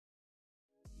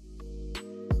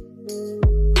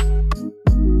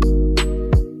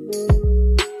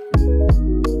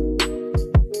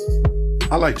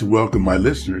I'd like to welcome my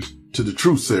listeners to the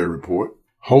Truthsayer Report,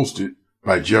 hosted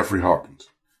by Jeffrey Hawkins.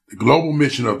 The global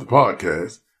mission of the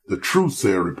podcast, the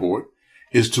Truthsayer Report,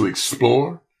 is to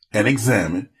explore and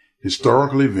examine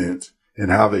historical events and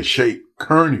how they shape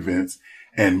current events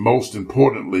and, most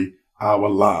importantly, our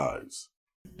lives.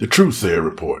 The Truthsayer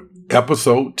Report,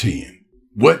 Episode 10.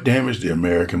 What damaged the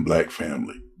American black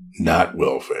family? Not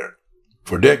welfare.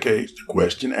 For decades, the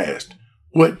question asked,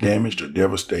 what damaged or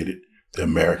devastated the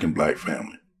American black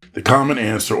family? The common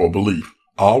answer or belief,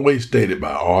 always stated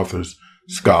by authors,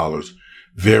 scholars,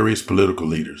 various political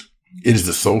leaders, it is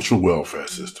the social welfare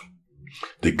system.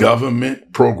 The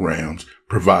government programs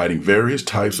providing various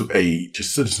types of aid to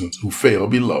citizens who fell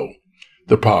below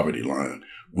the poverty line,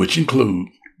 which include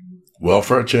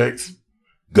welfare checks,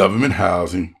 government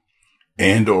housing,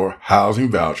 and or housing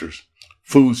vouchers,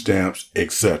 food stamps,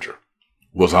 etc.,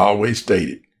 was always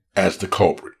stated as the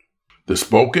culprit. The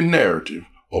spoken narrative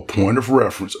or point of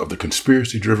reference of the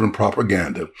conspiracy-driven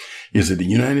propaganda is that the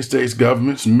United States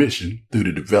government's mission through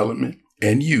the development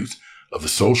and use of the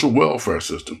social welfare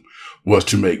system was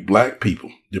to make black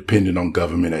people dependent on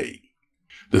government aid.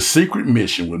 The secret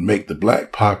mission would make the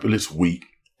black populace weak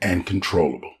and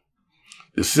controllable.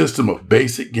 The system of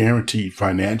basic guaranteed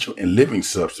financial and living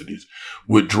subsidies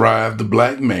would drive the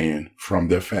black man from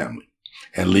their family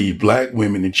and leave black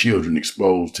women and children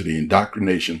exposed to the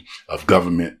indoctrination of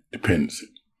government dependency.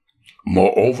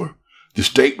 Moreover, the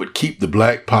state would keep the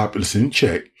black populace in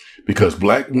check because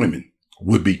black women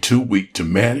would be too weak to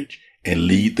manage and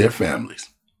lead their families.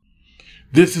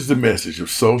 This is the message of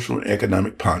social and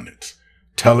economic pundits,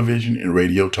 television and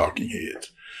radio talking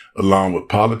heads, along with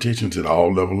politicians at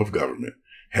all levels of government,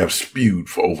 have spewed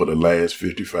for over the last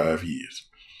 55 years.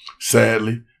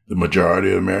 Sadly, the majority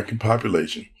of the American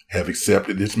population have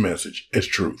accepted this message as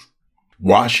truth.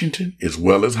 Washington, as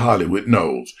well as Hollywood,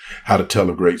 knows how to tell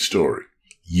a great story.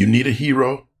 You need a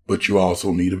hero, but you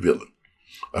also need a villain.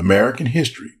 American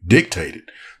history dictated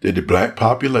that the black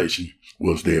population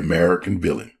was the American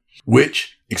villain,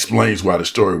 which explains why the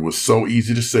story was so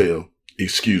easy to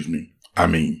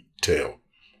tell.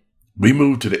 We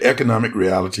move to the economic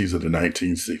realities of the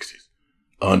 1960s.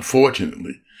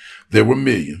 Unfortunately, there were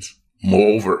millions,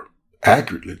 moreover,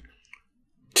 accurately,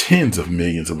 tens of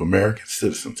millions of American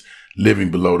citizens living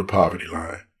below the poverty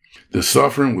line. The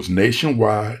suffering was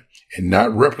nationwide and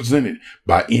not represented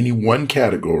by any one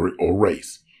category or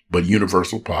race, but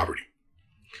universal poverty.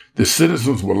 The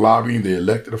citizens were lobbying the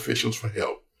elected officials for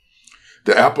help.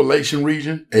 The Appalachian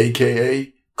region,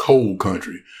 aka Coal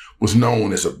Country, was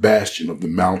known as a bastion of the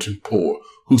mountain poor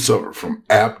who suffered from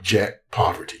abject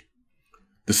poverty.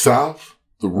 The South,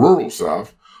 the rural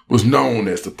South, was known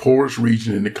as the poorest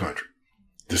region in the country.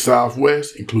 The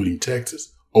Southwest, including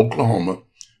Texas, Oklahoma,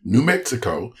 New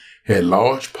Mexico, had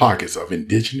large pockets of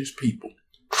indigenous people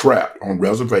trapped on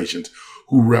reservations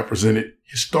who represented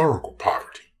historical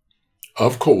poverty.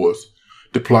 Of course,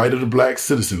 the plight of the black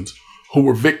citizens who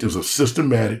were victims of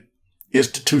systematic,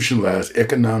 institutionalized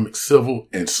economic, civil,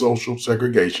 and social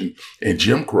segregation and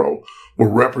Jim Crow were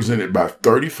represented by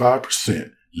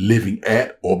 35% living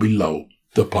at or below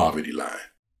the poverty line.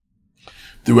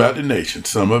 Throughout the nation,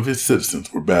 some of its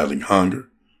citizens were battling hunger,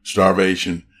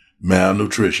 starvation,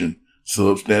 malnutrition,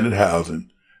 substandard housing,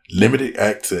 limited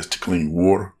access to clean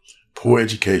water, poor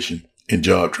education, and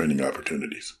job training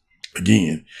opportunities.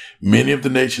 Again, many of the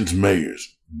nation's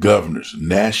mayors, governors,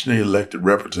 nationally elected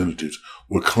representatives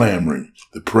were clamoring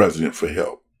the president for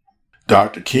help.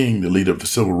 Dr. King, the leader of the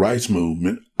civil rights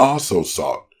movement, also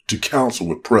sought to counsel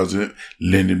with President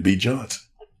Lyndon B. Johnson.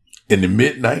 In the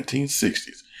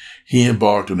mid-1960s, he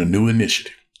embarked on a new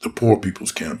initiative, the Poor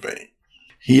People's Campaign.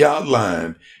 He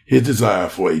outlined his desire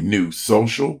for a new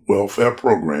social welfare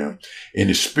program in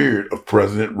the spirit of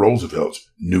President Roosevelt's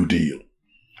New Deal.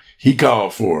 He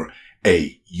called for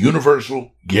a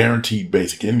universal guaranteed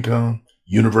basic income,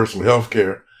 universal health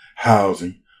care,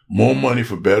 housing, more money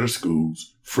for better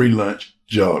schools, free lunch,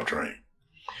 job training.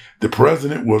 The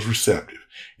president was receptive,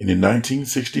 and in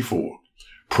 1964,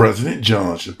 President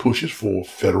Johnson pushes forth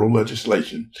federal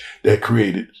legislation that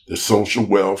created the social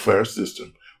welfare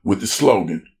system with the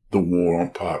slogan, "The War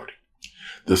on Poverty."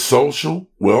 The social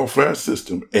welfare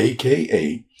system,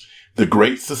 aka the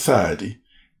Great Society,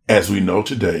 as we know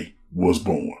today, was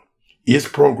born. Its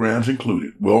programs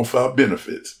included welfare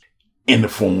benefits in the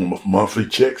form of monthly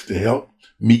checks to help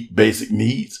meet basic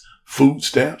needs, food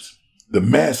stamps, the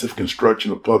massive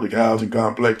construction of public housing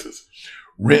complexes,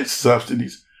 rent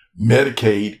subsidies,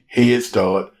 Medicaid, Head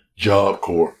Start, Job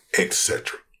Corps,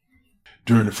 etc.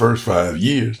 During the first 5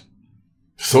 years,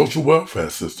 The social welfare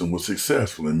system was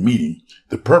successful in meeting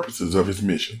the purposes of its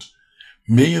missions.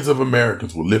 Millions of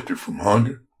Americans were lifted from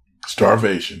hunger,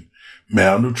 starvation,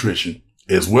 malnutrition,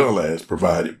 as well as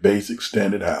provided basic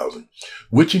standard housing,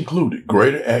 which included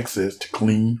greater access to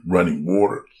clean running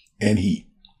water and heat.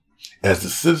 As the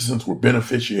citizens were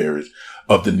beneficiaries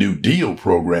of the New Deal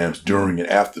programs during and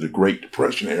after the Great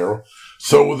Depression era,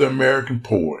 so were the American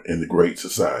poor in the Great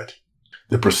Society.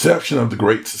 The perception of the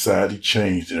Great Society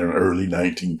changed in the early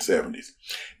 1970s,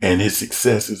 and its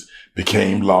successes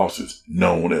became losses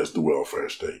known as the welfare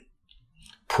state.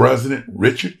 President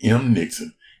Richard M.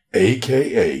 Nixon,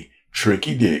 a.k.a.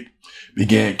 Tricky Dick,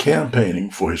 began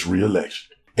campaigning for his re-election,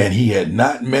 and he had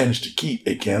not managed to keep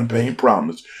a campaign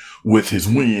promise with his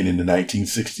win in the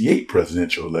 1968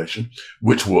 presidential election,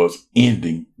 which was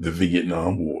ending the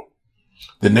Vietnam War.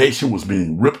 The nation was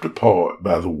being ripped apart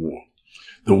by the war.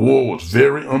 The war was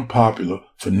very unpopular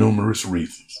for numerous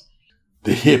reasons.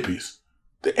 The hippies,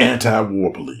 the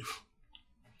anti-war belief,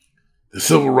 the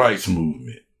civil rights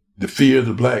movement, the fear of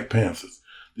the Black Panthers,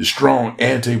 the strong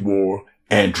anti-war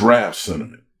and draft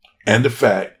sentiment, and the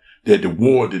fact that the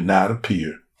war did not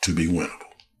appear to be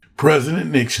winnable. President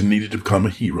Nixon needed to become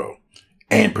a hero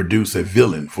and produce a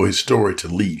villain for his story to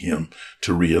lead him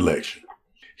to re-election.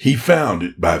 He found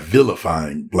it by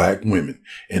vilifying Black women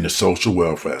in the social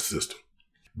welfare system.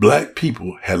 Black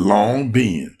people had long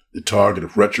been the target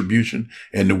of retribution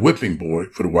and the whipping boy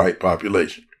for the white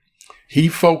population. He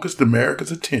focused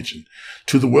America's attention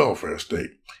to the welfare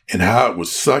state and how it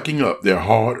was sucking up their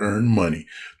hard-earned money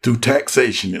through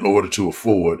taxation in order to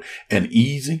afford an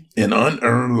easy and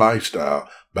unearned lifestyle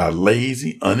by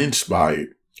lazy,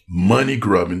 uninspired,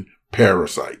 money-grubbing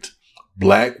parasites,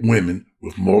 Black women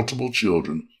with multiple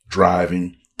children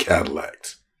driving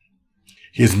Cadillacs.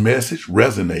 His message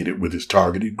resonated with his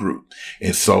targeted group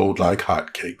and sold like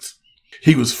hotcakes.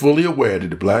 He was fully aware that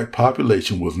the Black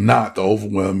population was not the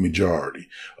overwhelming majority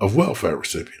of welfare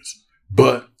recipients,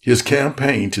 but his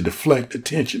campaign to deflect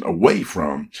attention away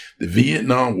from the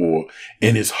Vietnam War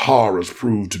and its horrors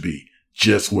proved to be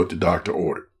just what the doctor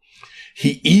ordered.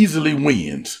 He easily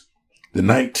wins the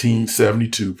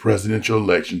 1972 presidential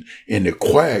election in the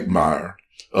quagmire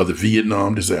of the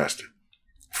Vietnam disaster.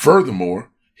 Furthermore,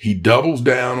 he doubles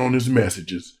down on his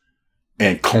messages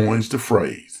and coins the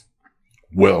phrase,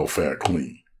 welfare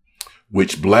queen,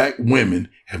 which Black women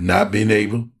have not been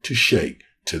able to shake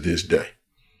to this day.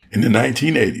 In the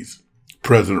 1980s,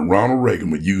 President Ronald Reagan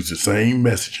would use the same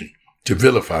messaging to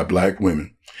vilify Black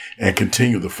women and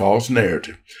continue the false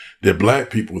narrative that Black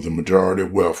people were the majority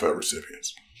of welfare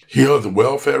recipients. Here are the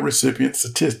welfare recipient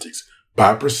statistics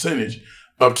by percentage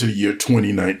up to the year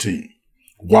 2019.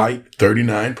 White,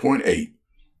 39.8,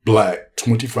 Black,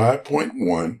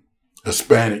 25.1,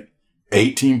 Hispanic,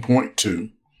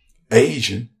 18.2,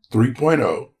 Asian,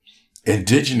 3.0,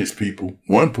 Indigenous people,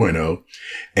 1.0,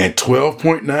 and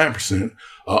 12.9%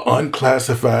 are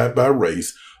unclassified by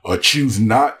race or choose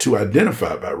not to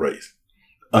identify by race.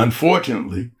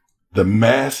 Unfortunately, the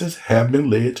masses have been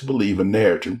led to believe a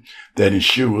narrative that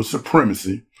ensures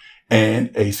supremacy and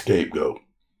a scapegoat.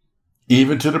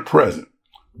 Even to the present,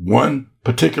 one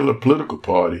particular political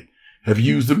party have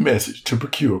used the message to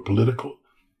procure political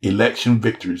election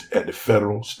victories at the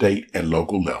federal, state, and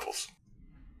local levels.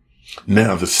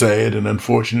 Now, the sad and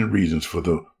unfortunate reasons for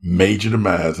the major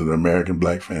demise of the American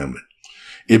Black family.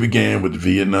 It began with the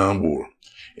Vietnam War.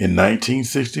 In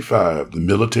 1965, the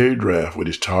military draft, with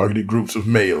its targeted groups of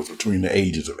males between the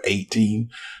ages of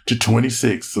 18 to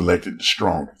 26, selected the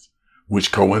strongest,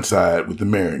 which coincided with the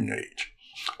marrying age.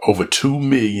 Over 2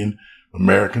 million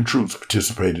American troops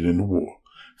participated in the war.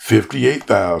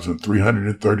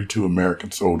 58,332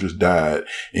 American soldiers died,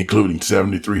 including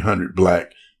 7,300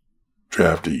 Black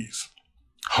draftees.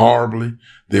 Horribly,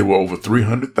 there were over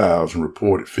 300,000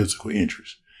 reported physical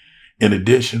injuries. In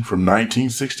addition, from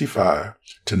 1965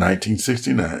 to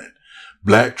 1969,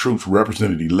 Black troops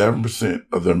represented 11%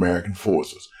 of the American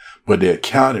forces, but they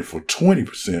accounted for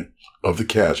 20% of the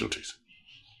casualties.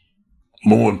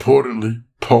 More importantly,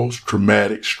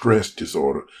 post-traumatic stress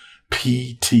disorder,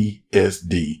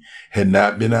 PTSD, had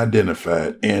not been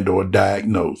identified and or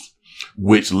diagnosed,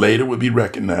 which later would be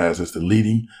recognized as the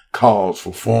leading cause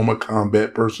for former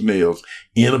combat personnel's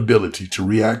inability to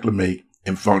reacclimate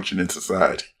and function in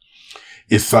society.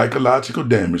 Its psychological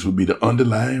damage would be the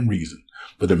underlying reason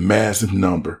for the massive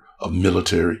number of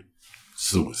military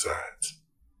suicides.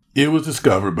 It was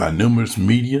discovered by numerous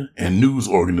media and news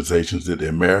organizations that the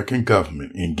American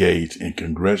government engaged in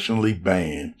congressionally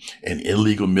banned and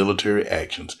illegal military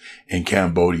actions in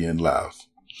Cambodia and Laos.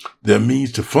 Their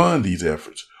means to fund these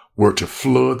efforts were to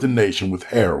flood the nation with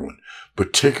heroin,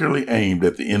 particularly aimed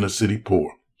at the inner city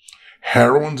poor.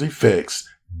 Heroin's effects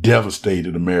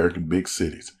devastated American big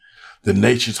cities. The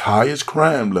nation's highest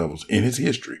crime levels in its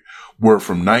history were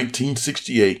from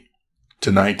 1968 to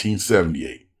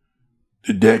 1978.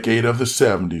 The decade of the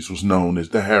 70s was known as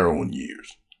the heroin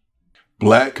years.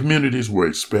 Black communities were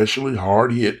especially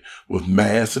hard hit with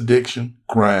mass addiction,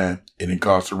 crime, and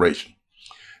incarceration.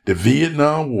 The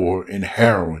Vietnam War and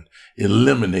heroin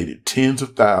eliminated tens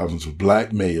of thousands of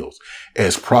black males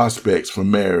as prospects for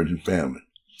marriage and family.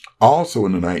 Also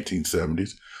in the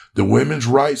 1970s, the women's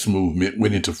rights movement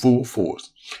went into full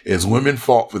force as women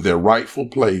fought for their rightful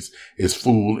place as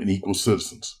full and equal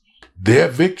citizens. Their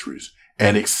victories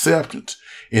and acceptance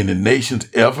in the nation's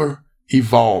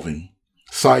ever-evolving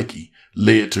psyche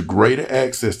led to greater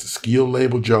access to skilled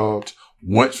labor jobs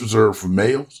once reserved for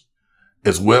males,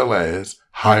 as well as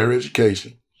higher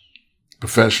education,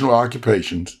 professional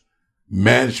occupations,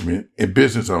 management, and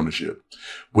business ownership.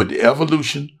 With the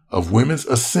evolution of women's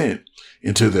ascent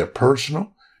into their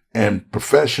personal and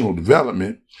professional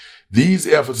development, these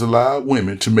efforts allowed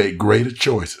women to make greater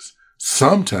choices.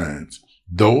 Sometimes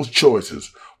those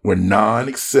choices were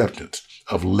non-acceptance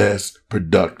of less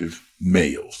productive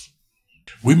males.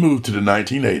 We move to the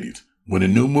 1980s when a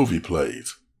new movie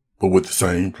plays, but with the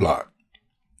same plot.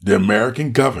 The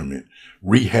American government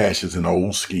rehashes an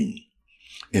old scheme.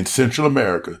 In Central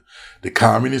America, the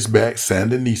communist-backed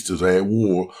Sandinistas are at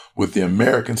war with the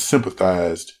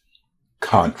American-sympathized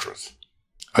Contras.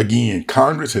 Again,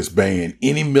 Congress has banned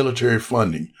any military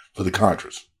funding for the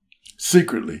Contras.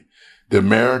 Secretly, the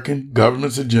American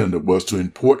government's agenda was to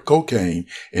import cocaine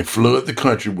and flood the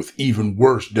country with even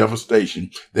worse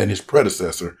devastation than its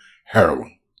predecessor,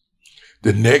 heroin.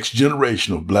 The next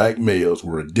generation of black males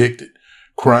were addicted,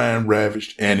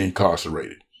 crime-ravaged, and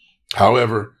incarcerated.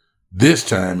 However, this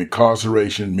time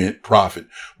incarceration meant profit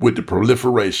with the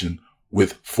proliferation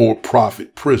with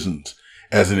for-profit prisons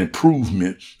as an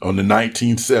improvement on the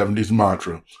 1970s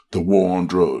mantra, the war on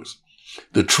drugs.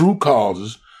 The true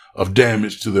causes of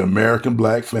damage to the American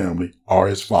black family are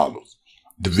as follows: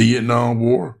 the Vietnam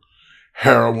War,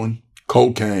 heroin,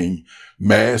 cocaine,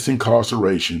 mass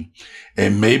incarceration,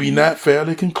 and maybe not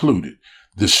fairly concluded,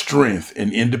 the strength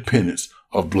and independence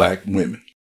of black women.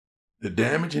 The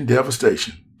damage and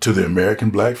devastation to the American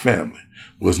black family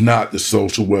was not the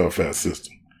social welfare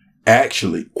system.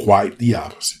 Actually, quite the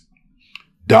opposite.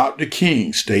 Dr.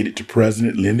 King stated to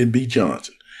President Lyndon B.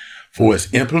 Johnson, "For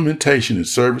its implementation and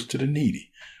service to the needy,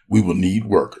 we will need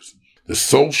workers." The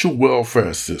social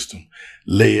welfare system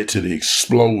led to the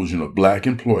explosion of black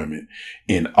employment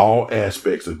in all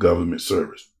aspects of government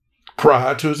service.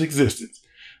 Prior to its existence,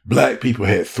 black people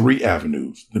had three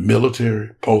avenues: the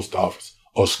military, post office,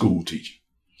 or school teaching.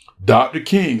 Dr.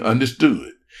 King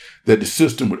understood that the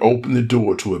system would open the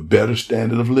door to a better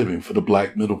standard of living for the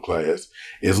black middle class,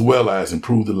 as well as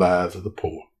improve the lives of the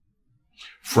poor.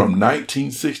 From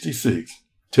 1966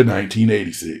 to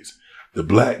 1986, the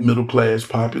black middle class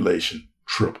population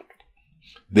tripled.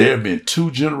 There have been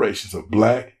 2 generations of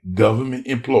black government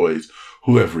employees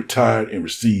who have retired and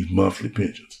received monthly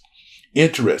pensions.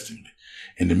 Interestingly,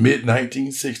 in the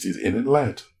mid-1960s in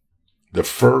Atlanta, the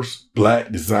first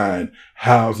black designed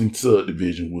housing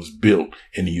subdivision was built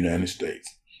in the United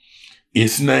States.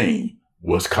 Its name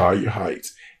was Collier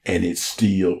Heights, and it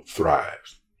still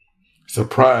thrives.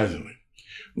 Surprisingly,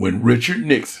 when Richard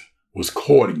Nixon was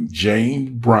courting James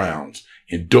Brown's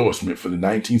endorsement for the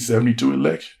 1972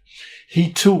 election,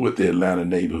 he toured the Atlanta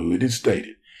neighborhood and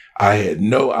stated, "I had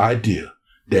no idea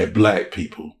that black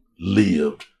people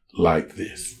lived like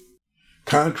this."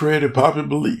 Contrary to popular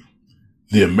belief,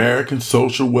 the American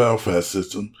social welfare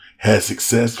system has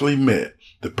successfully met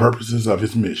the purposes of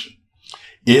its mission.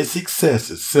 Its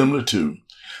successes, similar to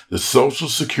the Social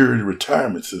Security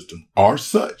retirement system, are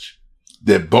such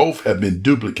that both have been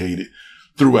duplicated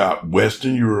throughout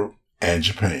Western Europe and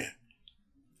Japan.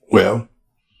 Well,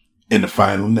 in the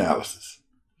final analysis,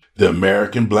 the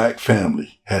American black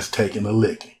family has taken a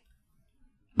licking,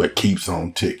 but keeps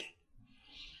on ticking.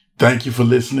 Thank you for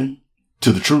listening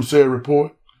to the Truthsayer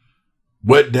Report.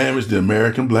 What damaged the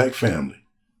American black family?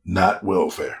 Not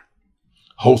welfare.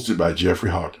 Hosted by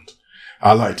Jeffrey Hawkins.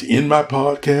 I like to end my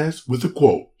podcast with a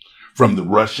quote from the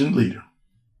Russian leader,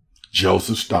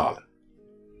 Joseph Stalin.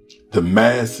 "The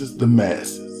masses,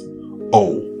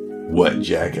 oh, what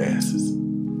jackasses."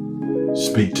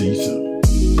 Speak to you soon.